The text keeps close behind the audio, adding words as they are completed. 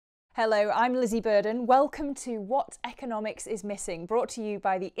Hello, I'm Lizzie Burden. Welcome to What Economics is Missing, brought to you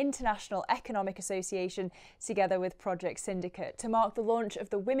by the International Economic Association together with Project Syndicate to mark the launch of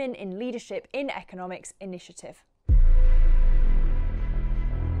the Women in Leadership in Economics initiative.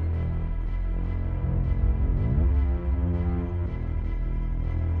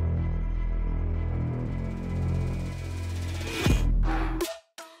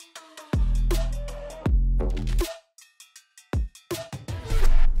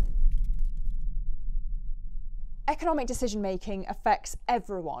 Economic decision-making affects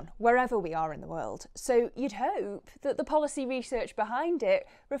everyone, wherever we are in the world. So you'd hope that the policy research behind it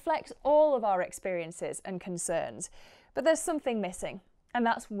reflects all of our experiences and concerns. But there's something missing, and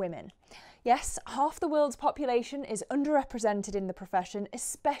that's women. Yes, half the world's population is underrepresented in the profession,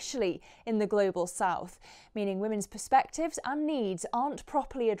 especially in the global south, meaning women's perspectives and needs aren't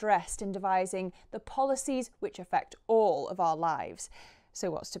properly addressed in devising the policies which affect all of our lives. So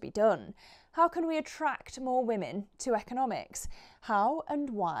what's to be done? How can we attract more women to economics? How and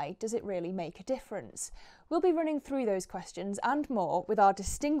why does it really make a difference? We'll be running through those questions and more with our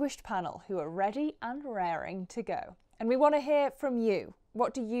distinguished panel who are ready and raring to go. And we want to hear from you.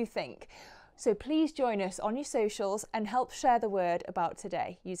 What do you think? So please join us on your socials and help share the word about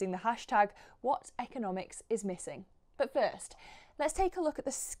today using the hashtag #WhatEconomicsIsMissing. But first, let's take a look at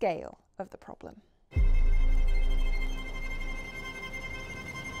the scale of the problem.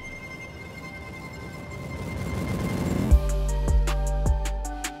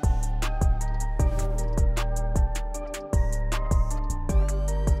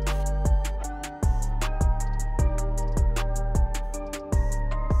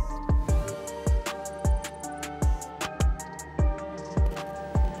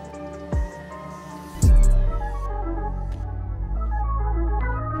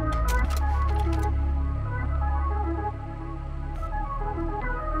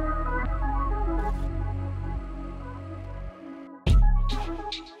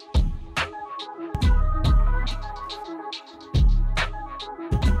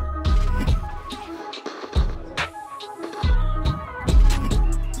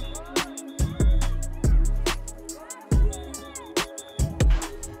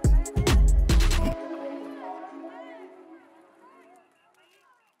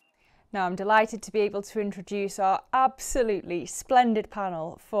 Now, I'm delighted to be able to introduce our absolutely splendid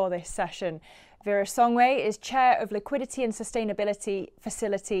panel for this session. Vera Songwei is Chair of Liquidity and Sustainability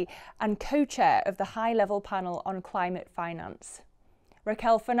Facility and Co-Chair of the High-Level Panel on Climate Finance.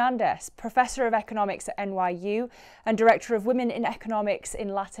 Raquel Fernandez, Professor of Economics at NYU and Director of Women in Economics in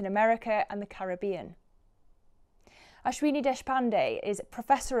Latin America and the Caribbean. Ashwini Deshpande is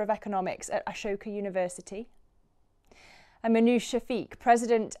Professor of Economics at Ashoka University. And Manoush Shafiq,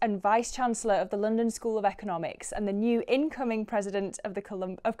 President and Vice-Chancellor of the London School of Economics and the new incoming President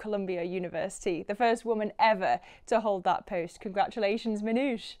of Columbia University, the first woman ever to hold that post. Congratulations,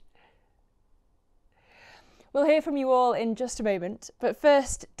 Manoush. We'll hear from you all in just a moment, but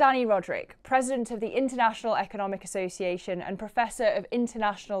first, Danny Roderick, President of the International Economic Association and Professor of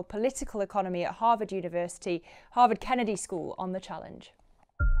International Political Economy at Harvard University, Harvard Kennedy School, on the challenge.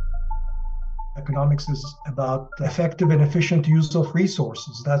 Economics is about the effective and efficient use of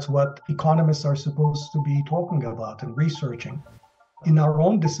resources. That's what economists are supposed to be talking about and researching. In our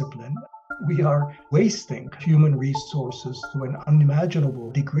own discipline, we are wasting human resources to an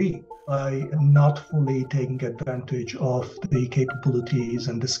unimaginable degree by not fully taking advantage of the capabilities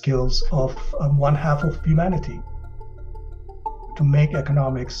and the skills of one half of humanity. To make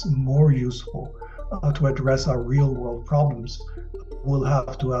economics more useful, to address our real-world problems, we'll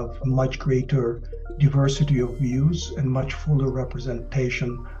have to have a much greater diversity of views and much fuller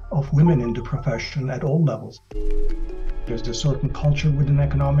representation of women in the profession at all levels. There's a certain culture within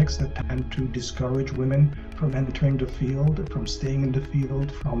economics that tend to discourage women from entering the field, from staying in the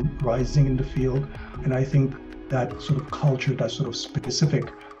field, from rising in the field. And I think that sort of culture, that sort of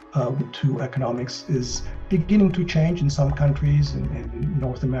specific to economics, is beginning to change in some countries in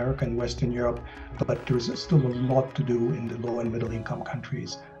North America and Western Europe, but there's still a lot to do in the low and middle income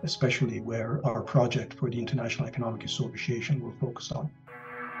countries, especially where our project for the International Economic Association will focus on.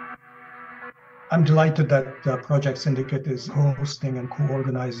 I'm delighted that Project Syndicate is hosting and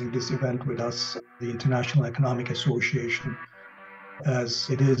co-organizing this event with us, the International Economic Association, as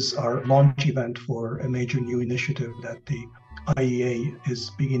it is our launch event for a major new initiative that the IEA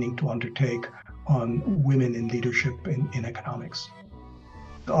is beginning to undertake on women in leadership in economics.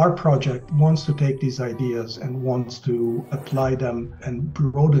 Our project wants to take these ideas and wants to apply them and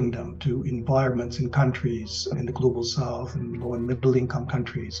broaden them to environments in countries in the global south and low and middle income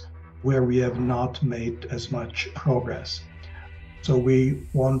countries where we have not made as much progress. So we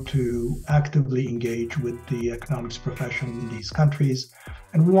want to actively engage with the economics profession in these countries,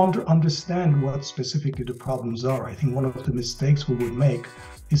 and we want to understand what specifically the problems are. I think one of the mistakes we would make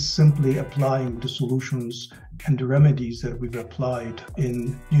is simply applying the solutions and the remedies that we've applied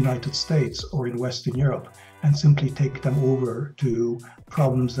in the United States or in Western Europe and simply take them over to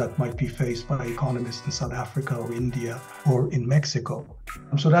problems that might be faced by economists in South Africa or India or in Mexico.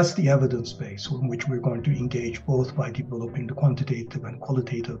 So that's the evidence base on which we're going to engage, both by developing the quantitative and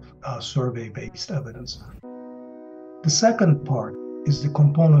qualitative survey-based evidence. The second part is the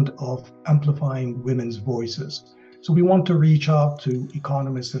component of amplifying women's voices. So we want to reach out to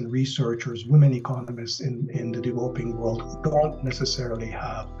economists and researchers, women economists in the developing world who don't necessarily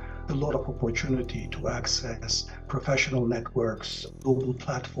have a lot of opportunity to access professional networks, global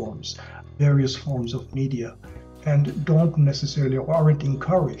platforms, various forms of media, and don't necessarily or aren't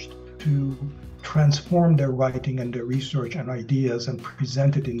encouraged to transform their writing and their research and ideas and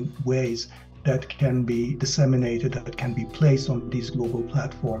present it in ways that can be disseminated, that can be placed on these global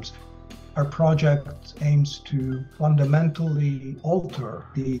platforms. Our project aims to fundamentally alter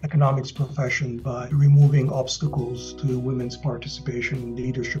the economics profession by removing obstacles to women's participation in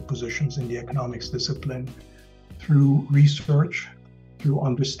leadership positions in the economics discipline through research, through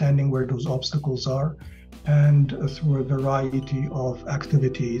understanding where those obstacles are, and through a variety of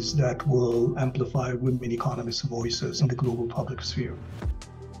activities that will amplify women economists' voices in the global public sphere.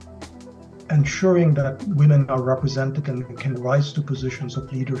 Ensuring that women are represented and can rise to positions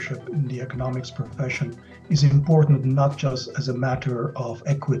of leadership in the economics profession is important, not just as a matter of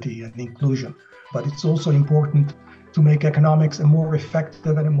equity and inclusion, but it's also important to make economics a more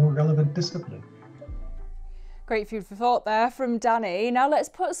effective and a more relevant discipline. Great food for thought there from Danny. Now let's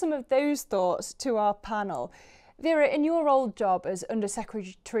put some of those thoughts to our panel. Vera, in your old job as Under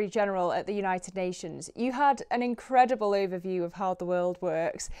Secretary General at the United Nations, you had an incredible overview of how the world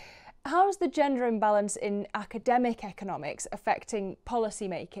works. How's the gender imbalance in academic economics affecting policy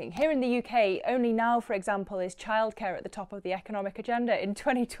making? Here in the UK, only now, for example, is childcare at the top of the economic agenda in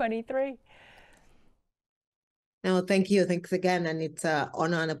 2023. No, thank you. Thanks again. And it's an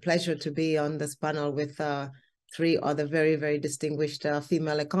honor and a pleasure to be on this panel with three other very, very distinguished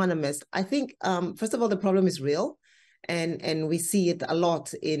female economists. I think, first of all, the problem is real. And we see it a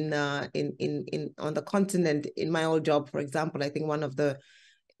lot on the continent. In my old job, for example, I think one of the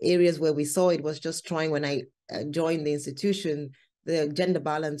areas where we saw it was just trying, when I joined the institution, the gender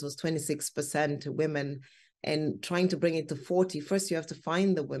balance was 26% women, and trying to bring it to 40. First, you have to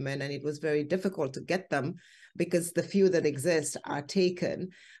find the women, and it was very difficult to get them because the few that exist are taken.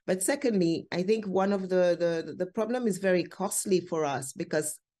 But secondly, I think one of the problem is very costly for us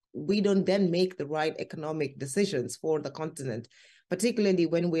because we don't then make the right economic decisions for the continent, particularly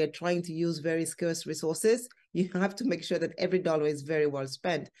when we are trying to use very scarce resources. You have to make sure that every dollar is very well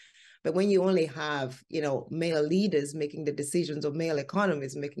spent. But when you only have, male leaders making the decisions or male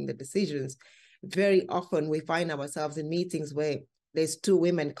economists making the decisions, very often we find ourselves in meetings where there's two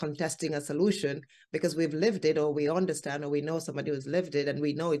women contesting a solution because we've lived it, or we understand, or we know somebody who's lived it, and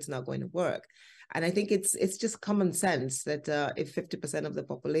we know it's not going to work. And I think it's just common sense that if 50% of the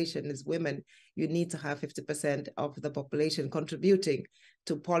population is women, you need to have 50% of the population contributing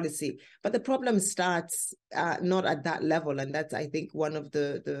to policy. But the problem starts not at that level. And that's, I think, one of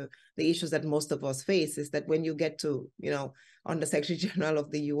the issues that most of us face, is that when you get to, Under Secretary General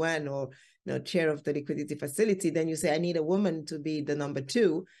of the UN or chair of the liquidity facility, then you say, I need a woman to be the number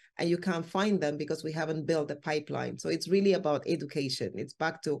 2, and you can't find them because we haven't built a pipeline. So it's really about education. It's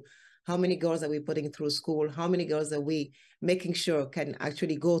back to how many girls are we putting through school? How many girls are we making sure can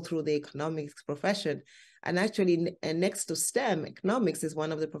actually go through the economics profession? And actually, next to STEM, economics is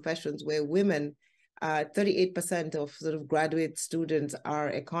one of the professions where women, 38% of sort of graduate students are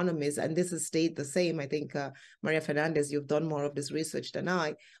economists, and this has stayed the same. I think, Maria Fernandez, you've done more of this research than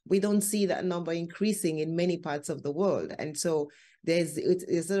I. We don't see that number increasing in many parts of the world. And so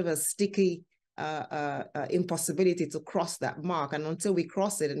it's sort of a sticky impossibility to cross that mark. And until we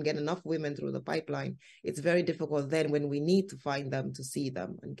cross it and get enough women through the pipeline, it's very difficult then when we need to find them to see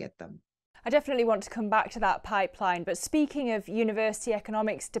them and get them. I definitely want to come back to that pipeline, but speaking of university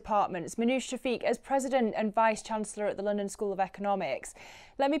economics departments, Minouche Shafiq, as President and Vice Chancellor at the London School of Economics,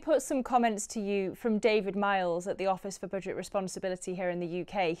 let me put some comments to you from David Miles at the Office for Budget Responsibility here in the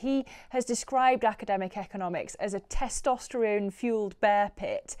UK. He has described academic economics as a testosterone-fuelled bear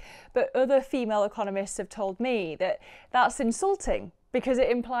pit, but other female economists have told me that that's insulting because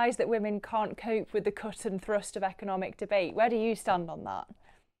it implies that women can't cope with the cut and thrust of economic debate. Where do you stand on that?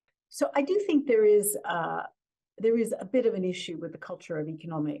 So I do think there is a bit of an issue with the culture of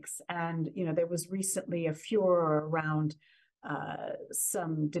economics, and there was recently a furor around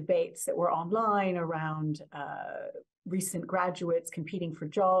some debates that were online around recent graduates competing for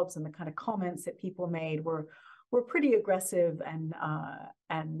jobs, and the kind of comments that people made were pretty aggressive and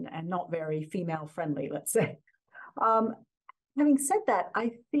not very female friendly, let's say. Having said that,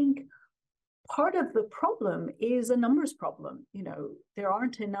 I think part of the problem is a numbers problem. You know, there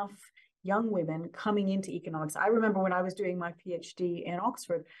aren't enough young women coming into economics. I remember when I was doing my PhD in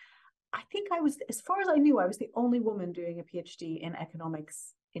Oxford, I think I was, as far as I knew, I was the only woman doing a PhD in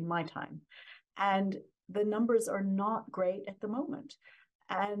economics in my time. And the numbers are not great at the moment.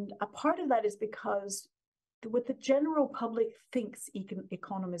 And a part of that is because what the general public thinks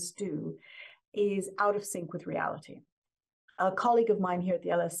economists do is out of sync with reality. A colleague of mine here at the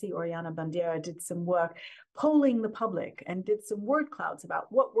LSE, Oriana Bandiera, did some work polling the public and did some word clouds about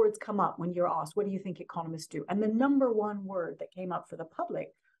what words come up when you're asked, what do you think economists do? And the number one word that came up for the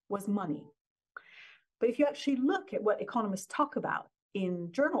public was money. But if you actually look at what economists talk about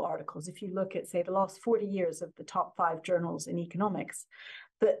in journal articles, if you look at, say, the last 40 years of the top 5 journals in economics,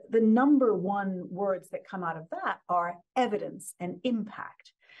 the number one words that come out of that are evidence and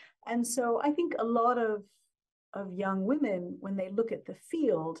impact. And so I think a lot of young women, when they look at the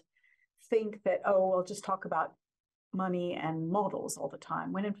field, think that, oh, we'll just talk about money and models all the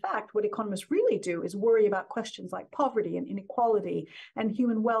time, when in fact what economists really do is worry about questions like poverty and inequality and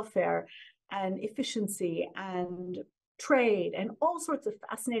human welfare and efficiency and trade and all sorts of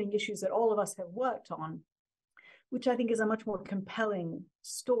fascinating issues that all of us have worked on, which I think is a much more compelling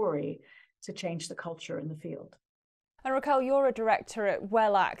story to change the culture in the field. And Raquel, you're a director at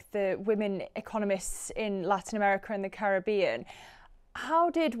WELAC, the Women Economists in Latin America and the Caribbean. How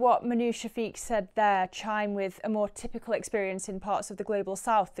did what Manu Shafiq said there chime with a more typical experience in parts of the global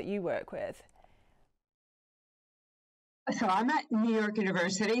south that you work with? So I'm at New York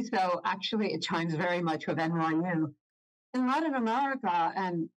University, so actually it chimes very much with NYU. In Latin America,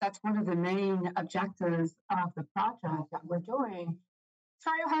 and that's one of the main objectives of the project that we're doing, it's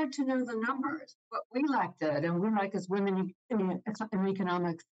very hard to know the numbers. What WELAC did, and WELAC is Women in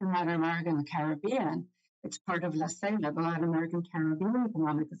Economics in Latin America and the Caribbean. It's part of LACELA, the Latin American Caribbean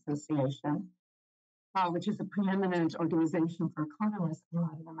Economic Association, which is a preeminent organization for economists in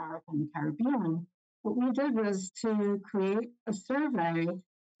Latin America and the Caribbean. What we did was to create a survey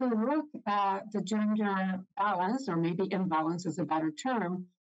to look at the gender balance, or maybe imbalance is a better term,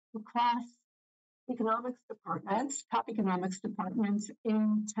 across economics departments, top economics departments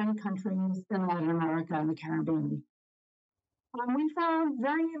in 10 countries in Latin America and the Caribbean. We found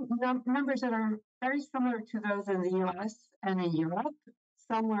numbers that are very similar to those in the US and in Europe,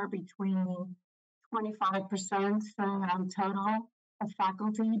 somewhere between 25% total of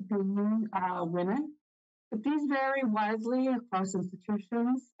faculty being women. But these vary widely across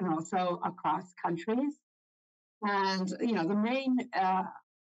institutions and also across countries. And, you know, the main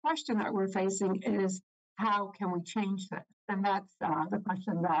question that we're facing is, how can we change this? And that's the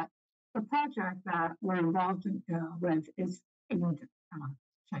question that the project that we're involved with is aimed to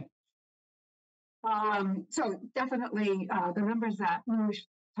change. So definitely the numbers that we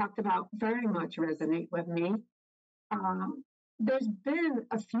talked about very much resonate with me. There's been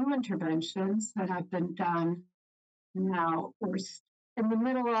a few interventions that have been done now, or in the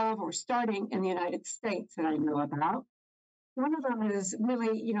middle of, or starting in the United States that I know about. One of them is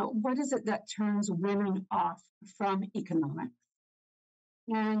really, you know, what is it that turns women off from economics?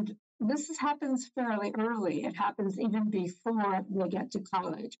 And this happens fairly early. It happens even before they get to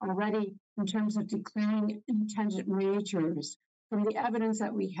college. Already, in terms of declaring intended majors, from the evidence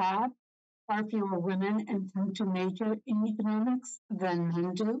that we have, far fewer women intend to major in economics than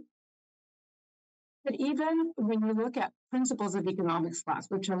men do. But even when you look at principles of economics class,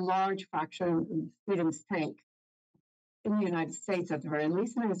 which a large fraction of students take in the United States at the very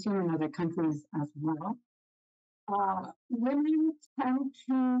least, and I assume in other countries as well, women tend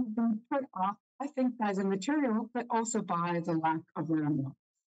to be put off, I think, by the material, but also by the lack of learning.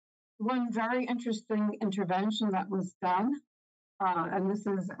 One very interesting intervention that was done, and this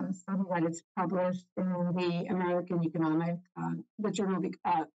is a study that is published in the American Economic, the journal, the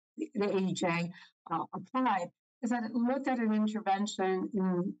AEJ applied, is that it looked at an intervention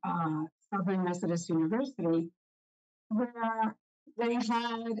in Southern Methodist University where they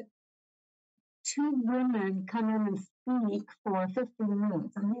had 2 women come in and speak for 15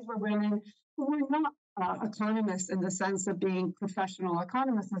 minutes. And these were women who were not economists in the sense of being professional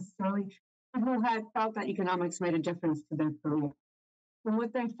economists necessarily, but who had felt that economics made a difference to their career. And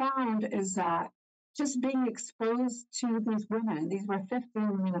what they found is that just being exposed to these women, these were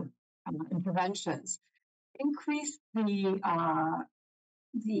 15-minute interventions, increased the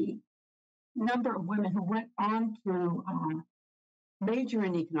number of women who went on to major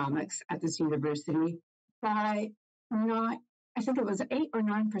in economics at this university by not, I think it was 8 or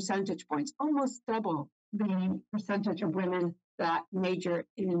 9 percentage points, almost double the percentage of women that major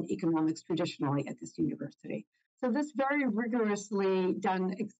in economics traditionally at this university. So this very rigorously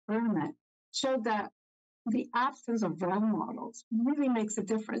done experiment showed that the absence of role models really makes a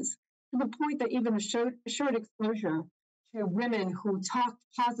difference, to the point that even a short exposure to women who talked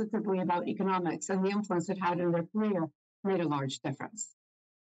positively about economics and the influence it had in their career made a large difference.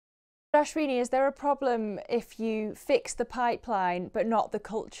 Ashwini, is there a problem if you fix the pipeline but not the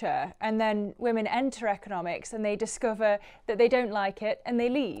culture, and then women enter economics and they discover that they don't like it and they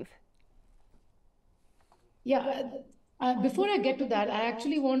leave? Yeah, before I get to that, I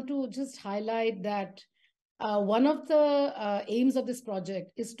actually want to just highlight that one of the aims of this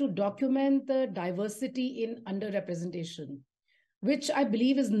project is to document the diversity in underrepresentation, which I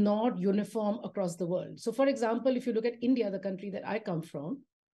believe is not uniform across the world. So for example, if you look at India, the country that I come from,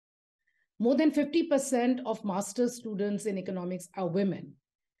 more than 50% of master's students in economics are women.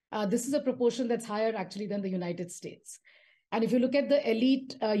 This is a proportion that's higher actually than the United States. And if you look at the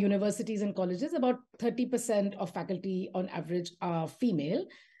elite universities and colleges, about 30% of faculty on average are female,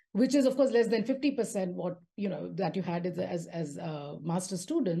 which is of course less than 50% what that you had as master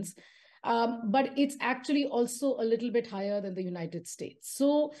students. But it's actually also a little bit higher than the United States.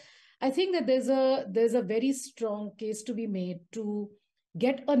 So I think that there's a very strong case to be made to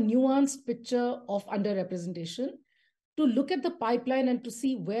get a nuanced picture of underrepresentation, to look at the pipeline and to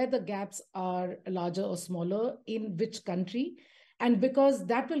see where the gaps are larger or smaller in which country, and because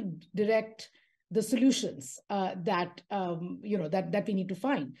that will direct the solutions that we need to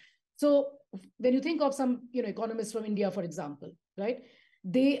find. So when you think of some economists from India, for example, right?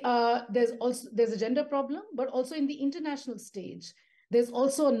 There's a gender problem, but also in the international stage, there's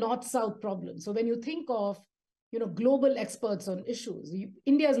also a North-South problem. So when you think of global experts on issues,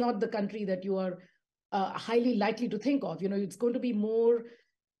 India is not the country that you are highly likely to think of. It's going to be more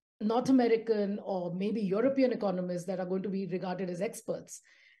North American or maybe European economists that are going to be regarded as experts.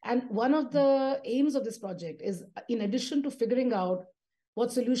 And one of the aims of this project is, in addition to figuring out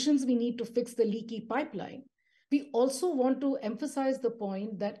what solutions we need to fix the leaky pipeline, we also want to emphasize the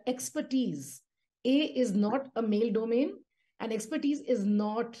point that expertise, is not a male domain, and expertise does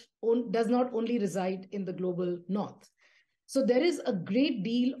not only reside in the global North. So there is a great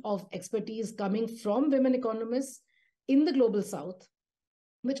deal of expertise coming from women economists in the global South,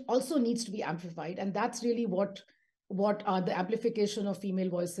 which also needs to be amplified. And that's really what the amplification of female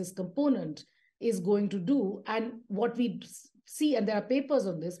voices component is going to do. And what we see, and there are papers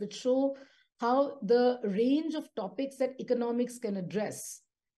on this, which show how the range of topics that economics can address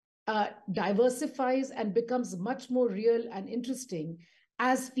diversifies and becomes much more real and interesting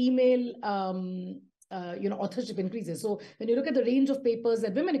as female authorship increases. So when you look at the range of papers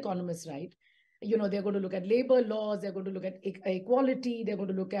that women economists write, they're going to look at labor laws, they're going to look at equality, they're going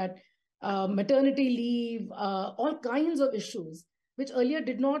to look at maternity leave, all kinds of issues which earlier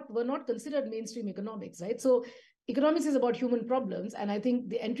were not considered mainstream economics, right? So economics is about human problems, and I think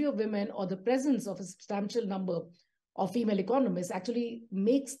the entry of women or the presence of a substantial number of female economists actually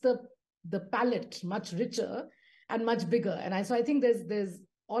makes the palette much richer and much bigger. And so I think there's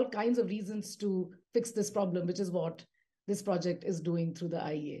all kinds of reasons to fix this problem, which is what this project is doing through the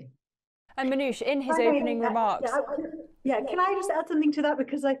IEA. And Manoush, in his opening remarks. Can I just add something to that?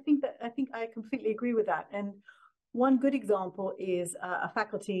 Because I think I completely agree with that. And one good example is a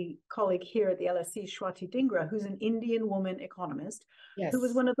faculty colleague here at the LSE, Swati Dhingra, who's an Indian woman economist, who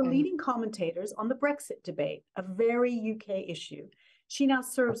was one of the leading commentators on the Brexit debate, a very UK issue. She now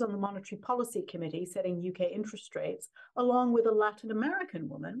serves on the Monetary Policy Committee, setting UK interest rates, along with a Latin American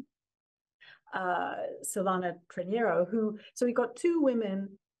woman, Silvana Treniero, so we got two women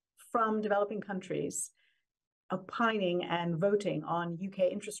from developing countries opining and voting on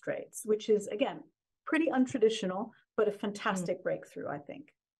UK interest rates, which is, again, pretty untraditional, but a fantastic breakthrough, I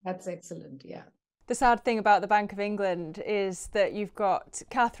think. That's excellent, yeah. The sad thing about the Bank of England is that you've got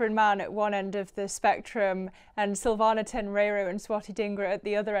Catherine Mann at one end of the spectrum and Silvana Tenreiro and Swati Dhingra at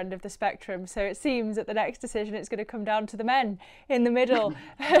the other end of the spectrum. So it seems at the next decision it's going to come down to the men in the middle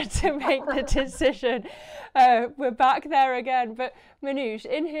to make the decision. We're back there again. But Manoush,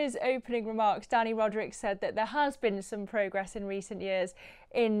 in his opening remarks, Danny Roderick said that there has been some progress in recent years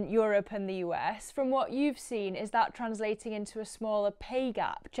in Europe and the US. From what you've seen, is that translating into a smaller pay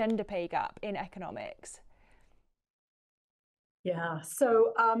gap, gender pay gap in economics? Yeah,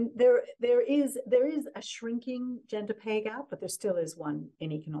 so there is a shrinking gender pay gap, but there still is one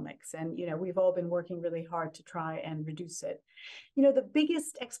in economics, and we've all been working really hard to try and reduce it. The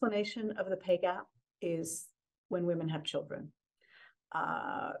biggest explanation of the pay gap is when women have children,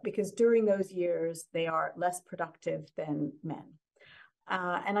 because during those years they are less productive than men.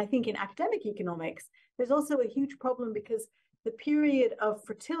 And I think in academic economics, there's also a huge problem because the period of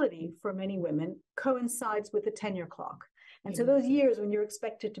fertility for many women coincides with the tenure clock. And so those years when you're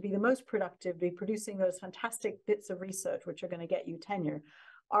expected to be the most productive, be producing those fantastic bits of research which are going to get you tenure,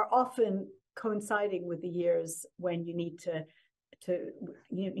 are often coinciding with the years when you need to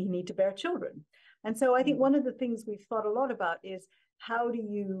bear children. And so I think one of the things we've thought a lot about is how do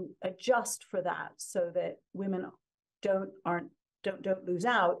you adjust for that so that women don't lose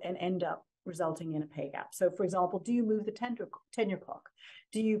out and end up resulting in a pay gap. So for example, do you move the tenure clock?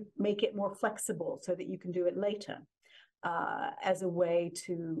 Do you make it more flexible so that you can do it later? As a way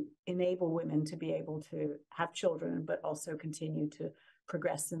to enable women to be able to have children, but also continue to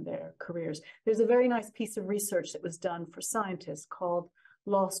progress in their careers. There's a very nice piece of research that was done for scientists called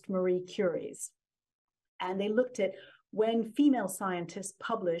Lost Marie Curies. And they looked at when female scientists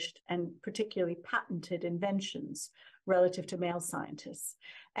published and particularly patented inventions relative to male scientists.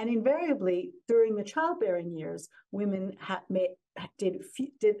 And invariably, during the childbearing years, women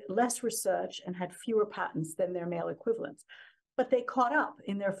did less research and had fewer patents than their male equivalents. But they caught up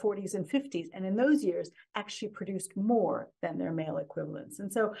in their 40s and 50s, and in those years actually produced more than their male equivalents.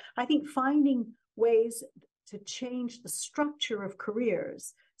 And so I think finding ways to change the structure of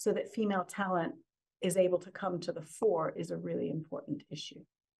careers so that female talent is able to come to the fore is a really important issue.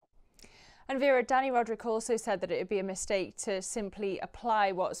 And Vera, Danny Roderick also said that it would be a mistake to simply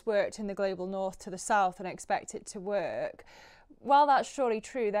apply what's worked in the global north to the south and expect it to work. While that's surely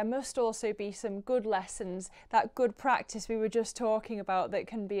true, there must also be some good lessons, that good practice we were just talking about, that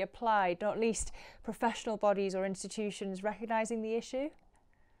can be applied, not least professional bodies or institutions recognising the issue.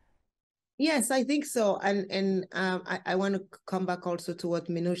 Yes, I think so. And I want to come back also to what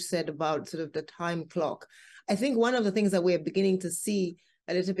Minouche said about sort of the time clock. I think one of the things that we're beginning to see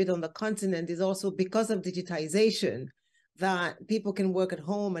a little bit on the continent is also because of digitization that people can work at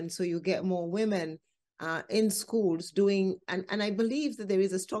home. And so you get more women in schools doing, and I believe that there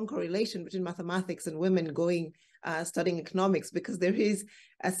is a strong correlation between mathematics and women going studying economics, because there is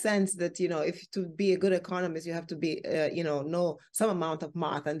a sense that, if to be a good economist, you have to be, know some amount of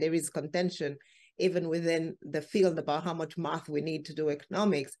math, and there is contention even within the field about how much math we need to do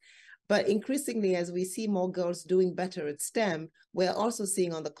economics. But increasingly, as we see more girls doing better at STEM, we're also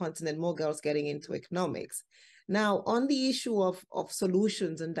seeing on the continent more girls getting into economics. Now, on the issue of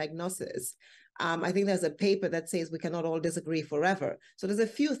solutions and diagnosis, I think there's a paper that says we cannot all disagree forever. So there's a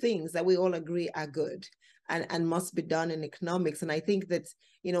few things that we all agree are good and must be done in economics. And I think that,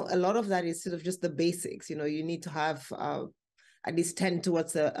 a lot of that is sort of just the basics. You need to have at least tend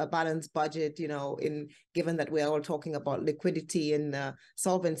towards a balanced budget, given that we're all talking about liquidity and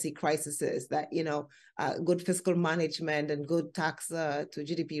solvency crises, that, good fiscal management and good tax to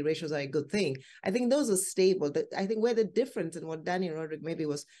GDP ratios are a good thing. I think those are stable. I think where the difference in what Danny Roderick maybe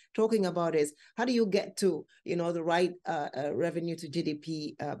was talking about is, how do you get to, the right revenue to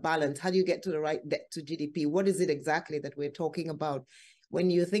GDP balance? How do you get to the right debt to GDP? What is it exactly that we're talking about? When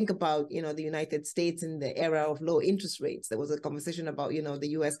you think about, the United States in the era of low interest rates, there was a conversation about, the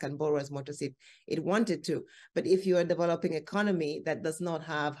US can borrow as much as it wanted to. But if you're a developing economy that does not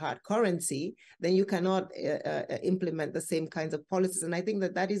have hard currency, then you cannot implement the same kinds of policies. And I think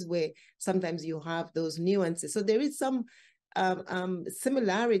that is where sometimes you have those nuances. So there is some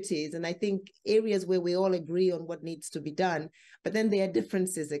similarities, and I think areas where we all agree on what needs to be done, but then there are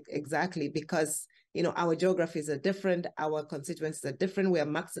differences exactly because our geographies are different, our constituencies are different, we are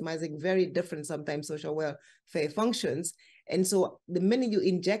maximizing very different sometimes social welfare functions. And so the minute you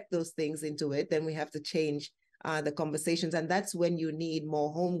inject those things into it, then we have to change the conversations. And that's when you need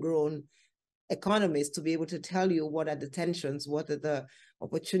more homegrown economists to be able to tell you what are the tensions, what are the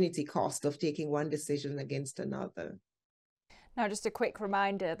opportunity cost of taking one decision against another. Now, just a quick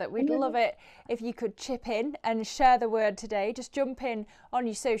reminder that we'd love it if you could chip in and share the word today. Just jump in on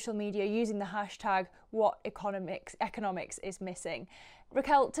your social media using the hashtag #WhatEconomics is missing.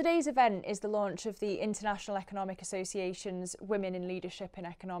 Raquel, today's event is the launch of the International Economic Association's Women in Leadership in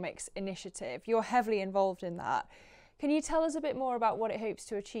Economics initiative. You're heavily involved in that. Can you tell us a bit more about what it hopes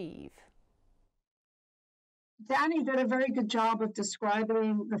to achieve? Danny did a very good job of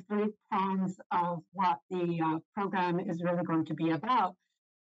describing the three prongs of what the program is really going to be about.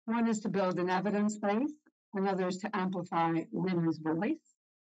 One is to build an evidence base, another is to amplify women's voice,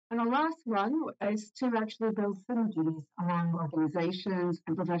 And the last one is to actually build synergies among organizations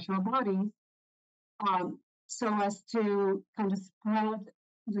and professional bodies, so as to kind of spread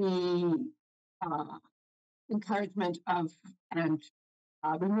the encouragement of and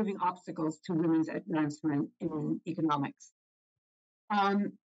removing obstacles to women's advancement in economics.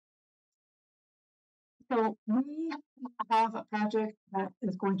 So we have a project that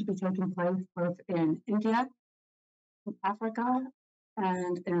is going to be taking place both in India, in Africa,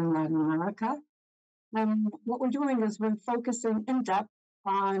 and in Latin America. And what we're doing is we're focusing in depth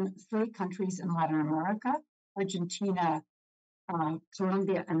on 3 countries in Latin America: Argentina,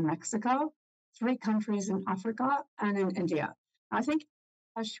 Colombia, and Mexico, 3 countries in Africa, and in India. I think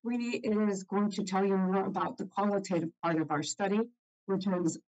Ashwini is going to tell you more about the qualitative part of our study, which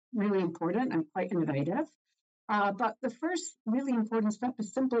is really important and quite innovative. But the first really important step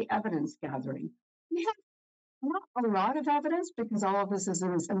is simply evidence gathering. We have not a lot of evidence because all of this is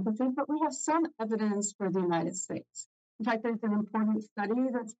in its infancy, but we have some evidence for the United States. In fact, there's an important study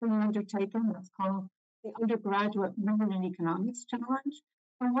that's being undertaken that's called the Undergraduate Women in Economics Challenge.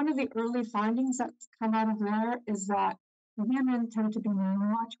 And one of the early findings that's come out of there is that women tend to be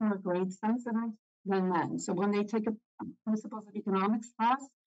much more grade sensitive than men. So when they take a principles of economics class,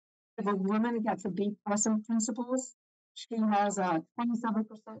 if a woman gets a B+ in principles, she has a 27%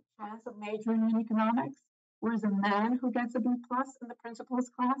 chance of majoring in economics, whereas a man who gets a B+ in the principles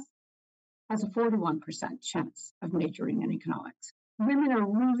class has a 41% chance of majoring in economics. Women are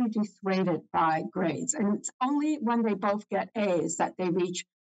really dissuaded by grades, and it's only when they both get A's that they reach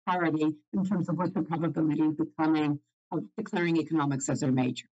parity in terms of what the probability of declaring economics as their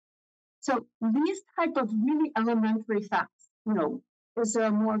major. So these type of really elementary facts, is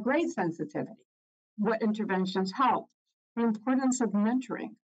there more grade sensitivity? What interventions help? The importance of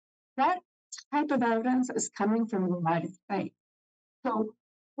mentoring. That type of evidence is coming from the United States. So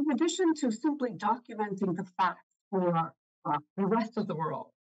in addition to simply documenting the facts for the rest of the world,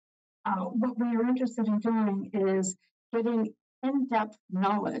 what we are interested in doing is getting in-depth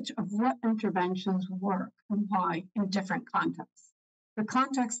knowledge of what interventions work and why in different contexts. The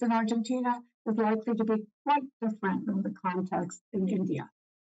context in Argentina is likely to be quite different than the context in India.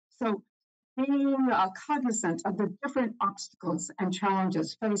 So being cognizant of the different obstacles and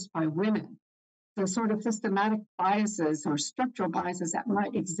challenges faced by women, the sort of systematic biases or structural biases that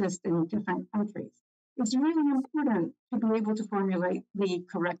might exist in different countries, it's really important to be able to formulate the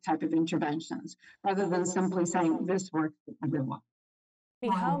correct type of interventions rather than simply saying this works for everyone.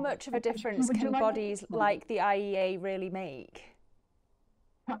 How much of a difference can bodies like the IEA really make?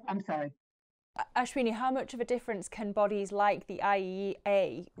 I'm sorry. Ashwini, how much of a difference can bodies like the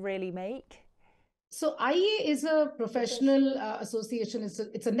IEA really make? So IEA is a professional association.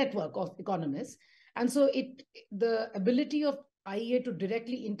 It's a network of economists. And so the ability of IEA to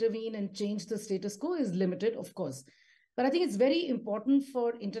directly intervene and change the status quo is limited, of course. But I think it's very important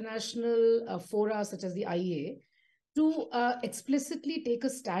for international fora such as the IEA to explicitly take a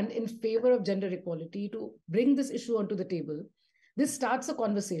stand in favor of gender equality, to bring this issue onto the table. This starts a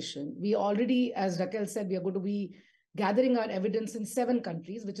conversation. We already, as Raquel said, we are going to be gathering our evidence in 7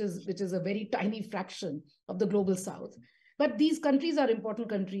 countries, which is a very tiny fraction of the global South. But these countries are important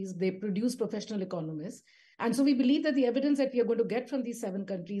countries. They produce professional economists. And so we believe that the evidence that we are going to get from these 7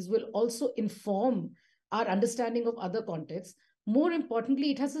 countries will also inform our understanding of other contexts. More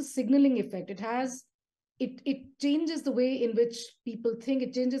importantly, it has a signaling effect. It changes the way in which people think.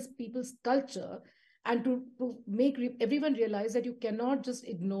 It changes people's culture, and to make everyone realize that you cannot just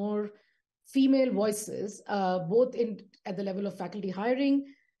ignore female voices, both at the level of faculty hiring,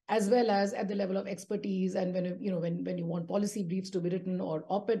 as well as at the level of expertise, and when you want policy briefs to be written or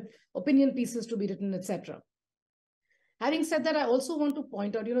op-ed opinion pieces to be written, etc. Having said that, I also want to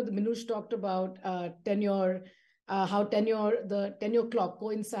point out, the Minush talked about tenure, how the tenure clock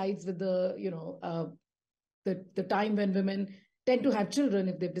coincides with the time when women tend to have children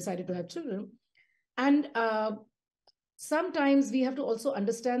if they've decided to have children. And sometimes we have to also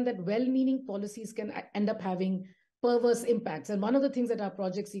understand that well-meaning policies can end up having perverse impacts. And one of the things that our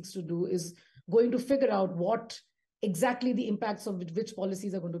project seeks to do is going to figure out what exactly the impacts of which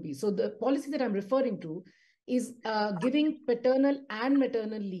policies are going to be. So the policy that I'm referring to is giving paternal and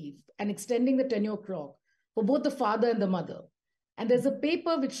maternal leave and extending the tenure clock for both the father and the mother. And there's a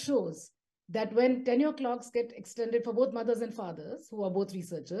paper which shows that when tenure clocks get extended for both mothers and fathers, who are both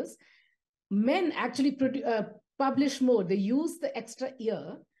researchers, men actually publish more. They use the extra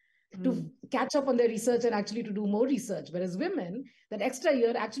year to catch up on their research and actually to do more research. Whereas women, that extra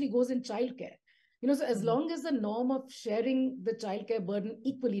year actually goes in childcare. So as long as the norm of sharing the childcare burden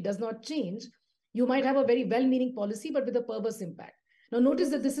equally does not change, you might have a very well-meaning policy, but with a perverse impact. Now, notice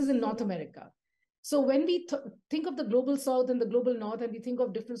that this is in North America. So when we think of the global South and the global North, and we think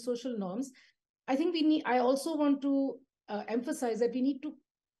of different social norms, I think I also want to emphasize that we need to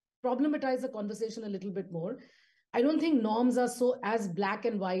problematize the conversation a little bit more. I don't think norms are so as black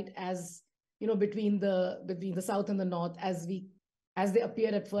and white as, between the South and the North as they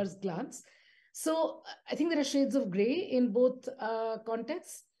appear at first glance. So I think there are shades of gray in both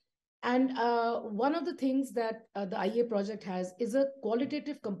contexts. And one of the things that the IEA project has is a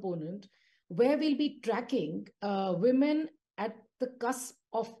qualitative component where we'll be tracking women at the cusp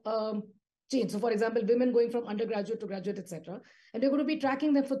of change. So for example, women going from undergraduate to graduate, etc. And we're going to be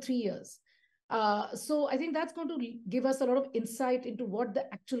tracking them for 3 years. So I think that's going to give us a lot of insight into what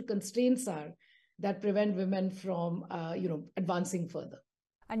the actual constraints are that prevent women from, advancing further.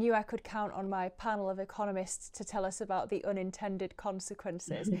 I knew I could count on my panel of economists to tell us about the unintended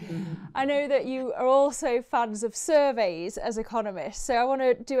consequences. I know that you are also fans of surveys as economists, so I want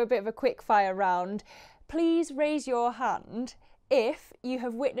to do a bit of a quick fire round. Please raise your hand if you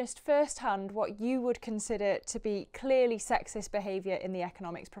have witnessed firsthand what you would consider to be clearly sexist behaviour in the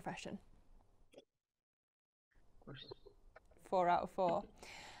economics profession. 4 out of 4.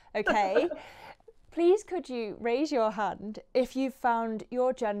 Okay. Please could you raise your hand if you've found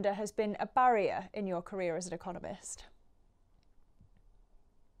your gender has been a barrier in your career as an economist?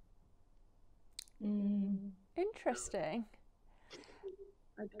 Interesting.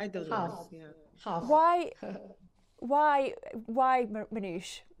 I don't know. Yeah. Half. Why,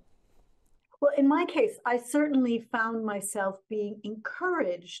 Manoush? Well, in my case, I certainly found myself being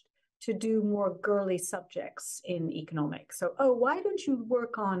encouraged to do more girly subjects in economics. So, why don't you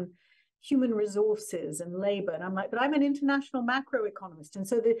work on human resources and labor? And I'm like, but I'm an international macroeconomist. And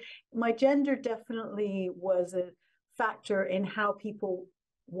so my gender definitely was a factor in how people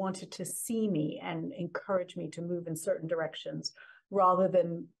wanted to see me and encourage me to move in certain directions, rather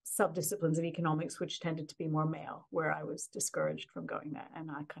than subdisciplines of economics, which tended to be more male, where I was discouraged from going there.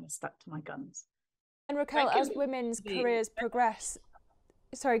 And I kind of stuck to my guns. And Raquel, as women's careers progress,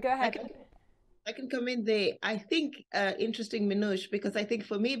 sorry, go ahead. I can come in there. I think interesting, Manoush, because I think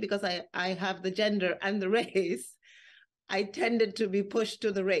for me, because I have the gender and the race, I tended to be pushed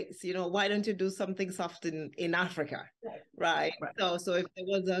to the race. Why don't you do something soft in Africa, right? So if there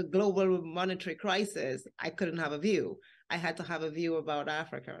was a global monetary crisis, I couldn't have a view. I had to have a view about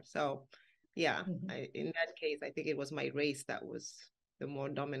Africa. So yeah, in that case, I think it was my race that was the more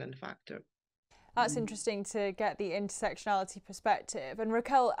dominant factor. That's interesting to get the intersectionality perspective. And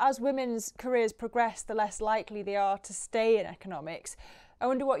Raquel, as women's careers progress, the less likely they are to stay in economics. I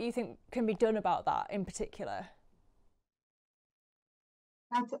wonder what you think can be done about that in particular.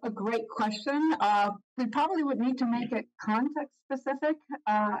 That's a great question. We probably would need to make it context specific.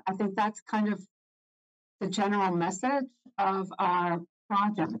 I think that's kind of the general message of our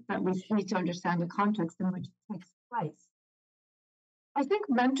project, that we need to understand the context in which it takes place. I think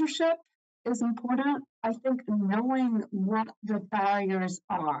mentorship is important. I think knowing what the barriers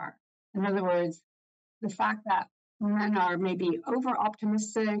are. In other words, the fact that men are maybe over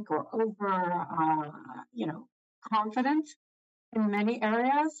optimistic or over, confident in many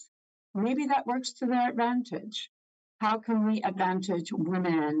areas, maybe that works to their advantage. How can we advantage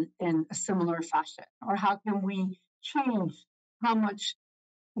women in a similar fashion? Or how can we change how much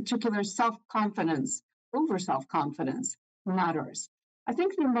particular self-confidence, over self-confidence matters? I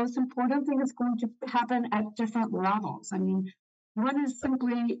think the most important thing is going to happen at different levels. I mean, one is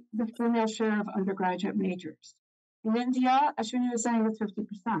simply the female share of undergraduate majors. In India, as Srini was saying, it's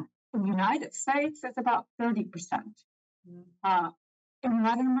 50%. In the United States, it's about 30%. In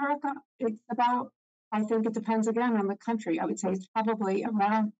Latin America, it's about, I think it depends again on the country. I would say it's probably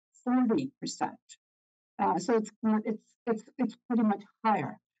around 40%. So it's pretty much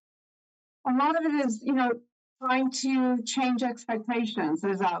higher. A lot of it is, trying to change expectations.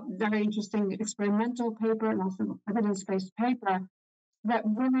 There's a very interesting experimental paper and also evidence-based paper that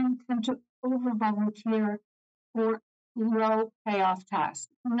women tend to over-volunteer for low payoff tasks,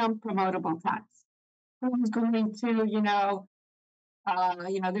 non-promotable tasks. Who's going to,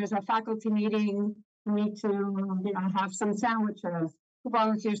 there's a faculty meeting, we need to, have some sandwiches. Who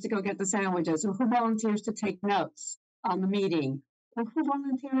volunteers to go get the sandwiches? Or who volunteers to take notes on the meeting? Or who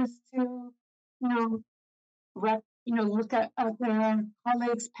volunteers to, look at their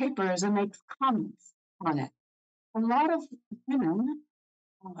colleagues' papers and make comments on it? A lot of women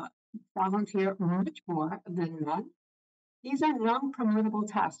volunteer much more than men. These are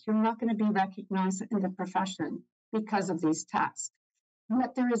non-promotable tasks. You're not going to be recognized in the profession because of these tasks.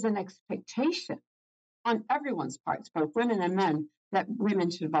 Yet there is an expectation on everyone's parts, both women and men, that women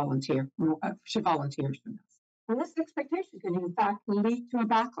should volunteer for this. And this expectation can, in fact, lead to a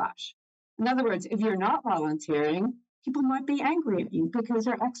backlash. In other words, if you're not volunteering, people might be angry at you because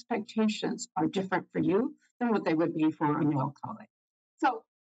their expectations are different for you than what they would be for a male colleague. So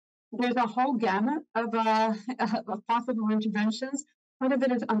there's a whole gamut of possible interventions. Part of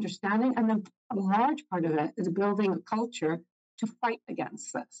it is understanding, and then a large part of it is building a culture to fight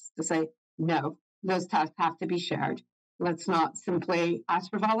against this, to say, no, those tasks have to be shared. Let's not simply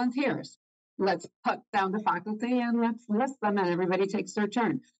ask for volunteers. Let's put down the faculty and let's list them and everybody takes their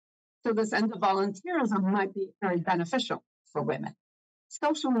turn. So this end of volunteerism might be very beneficial for women.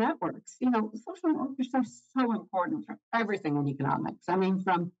 Social networks, social networks are so important for everything in economics. I mean,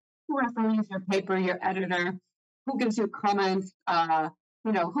 from who referees your paper, your editor, who gives you comments,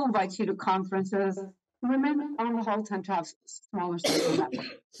 who invites you to conferences. Women on the whole tend to have smaller social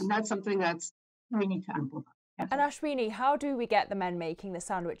networks. And that's something we need to amplify. Yes. And Ashwini, how do we get the men making the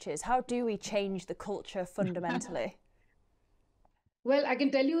sandwiches? How do we change the culture fundamentally? Well, I can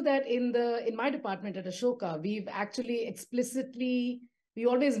tell you that in my department at Ashoka, we've actually explicitly, we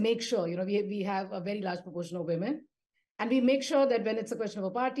always make sure, we have a very large proportion of women. And we make sure that when it's a question of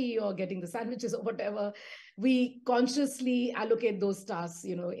a party or getting the sandwiches or whatever, we consciously allocate those tasks,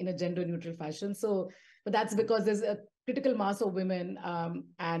 in a gender neutral fashion. But that's because there's a critical mass of women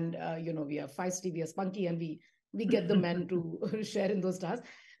and we are feisty, we are spunky, and we get the men to share in those tasks.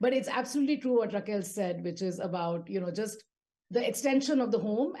 But it's absolutely true what Raquel said, which is about, just the extension of the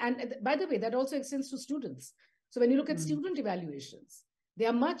home. And by the way, that also extends to students. So when you look at student evaluations, they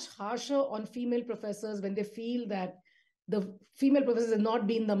are much harsher on female professors when they feel that the female professor has not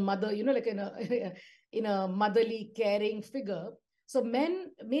been the mother, like in a motherly caring figure. So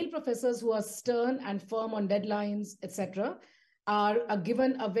male professors who are stern and firm on deadlines, etc., are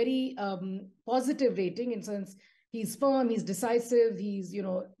given a very positive rating, in the sense he's firm, he's decisive, he's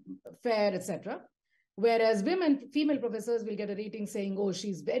fair, etc. Whereas female professors will get a rating saying, oh,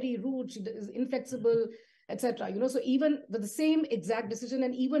 she's very rude, she is inflexible, etc. So even with the same exact decision,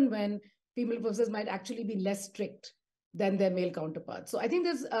 and even when female professors might actually be less strict than their male counterparts. So I think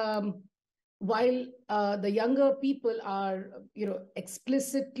there's, while the younger people are,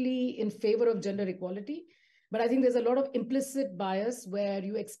 explicitly in favor of gender equality, but I think there's a lot of implicit bias where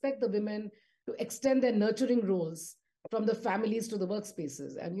you expect the women to extend their nurturing roles from the families to the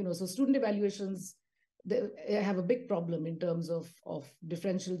workspaces. And, so student evaluations, they have a big problem in terms of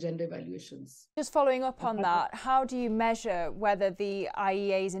differential gender evaluations. Just following up on that, how do you measure whether the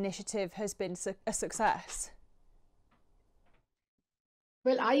IEA's initiative has been a success?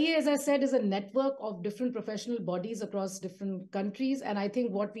 Well, IEA, as I said, is a network of different professional bodies across different countries. And I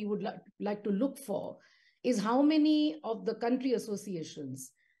think what we would like to look for is how many of the country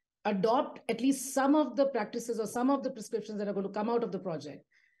associations adopt at least some of the practices or some of the prescriptions that are going to come out of the project,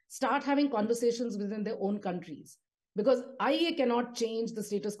 start having conversations within their own countries. Because IEA cannot change the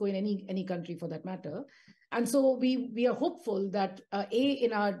status quo in any country for that matter. And so we are hopeful that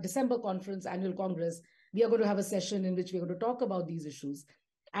in our December conference, annual Congress, we are going to have a session in which we're going to talk about these issues.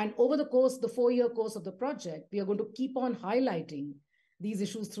 And over the 4-year course of the project, we are going to keep on highlighting these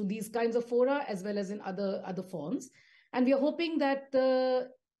issues through these kinds of fora, as well as in other forms. And we are hoping that the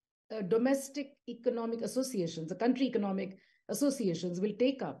domestic economic associations, the country economic associations, will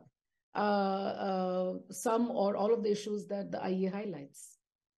take up some or all of the issues that the IEA highlights.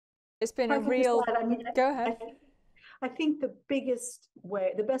 It's been a real... Go ahead. I think the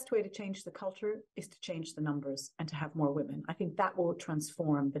best way to change the culture is to change the numbers and to have more women. I think that will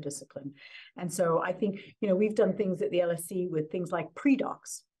transform the discipline. And so I think, we've done things at the LSE with things like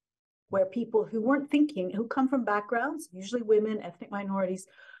pre-docs, where people who weren't thinking, who come from backgrounds, usually women, ethnic minorities,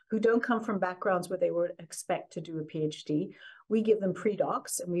 who don't come from backgrounds where they would expect to do a PhD, we give them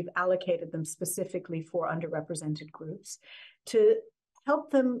pre-docs, and we've allocated them specifically for underrepresented groups to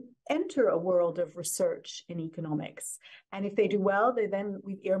help them enter a world of research in economics. And if they do well,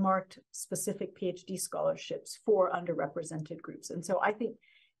 we've earmarked specific PhD scholarships for underrepresented groups. And so I think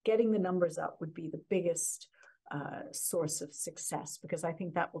getting the numbers up would be the biggest source of success, because I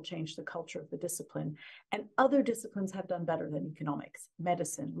think that will change the culture of the discipline. And other disciplines have done better than economics.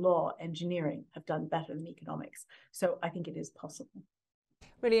 Medicine, law, engineering have done better than economics. So I think it is possible.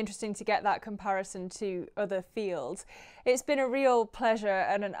 Really interesting to get that comparison to other fields. It's been a real pleasure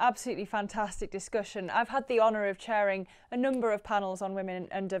and an absolutely fantastic discussion. I've had the honour of chairing a number of panels on women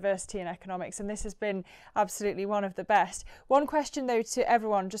and diversity in economics, and this has been absolutely one of the best. One question though to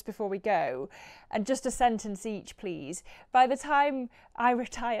everyone just before we go, and just a sentence each please. By the time I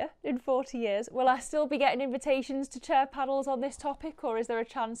retire in 40 years, will I still be getting invitations to chair panels on this topic, or is there a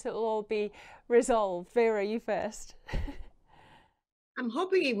chance it will all be resolved? Vera, you first. I'm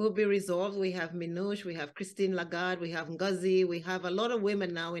hoping it will be resolved. We have Minouche, we have Christine Lagarde, we have Ngozi, we have a lot of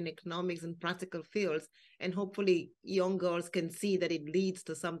women now in economics and practical fields, and hopefully young girls can see that it leads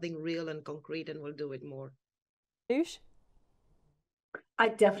to something real and concrete and will do it more. Minouche? I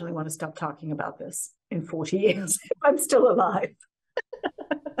definitely want to stop talking about this in 40 years if I'm still alive.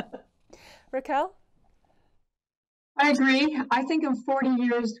 Raquel? I agree. I think in 40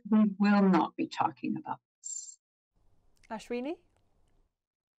 years, we will not be talking about this. Ashwini?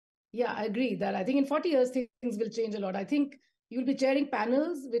 Yeah, I agree that I think in 40 years, things will change a lot. I think you'll be chairing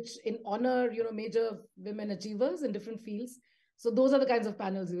panels which honor, major women achievers in different fields. So those are the kinds of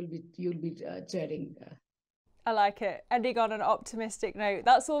panels you'll be chairing. I like it. Ending on an optimistic note.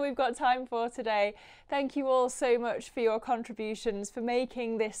 That's all we've got time for today. Thank you all so much for your contributions, for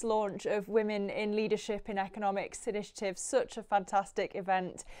making this launch of Women in Leadership in Economics initiative such a fantastic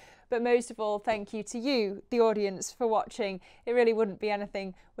event. But most of all, thank you to you, the audience, for watching. It really wouldn't be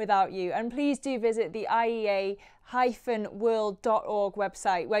anything without you. And please do visit the IEA-world.org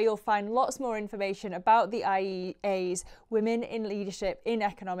website, where you'll find lots more information about the IEA's Women in Leadership in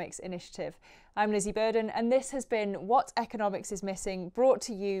Economics initiative. I'm Lizzie Burden, and this has been What Economics is Missing, brought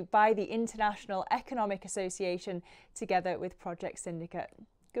to you by the International Economic Association, together with Project Syndicate.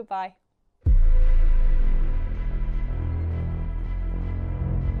 Goodbye.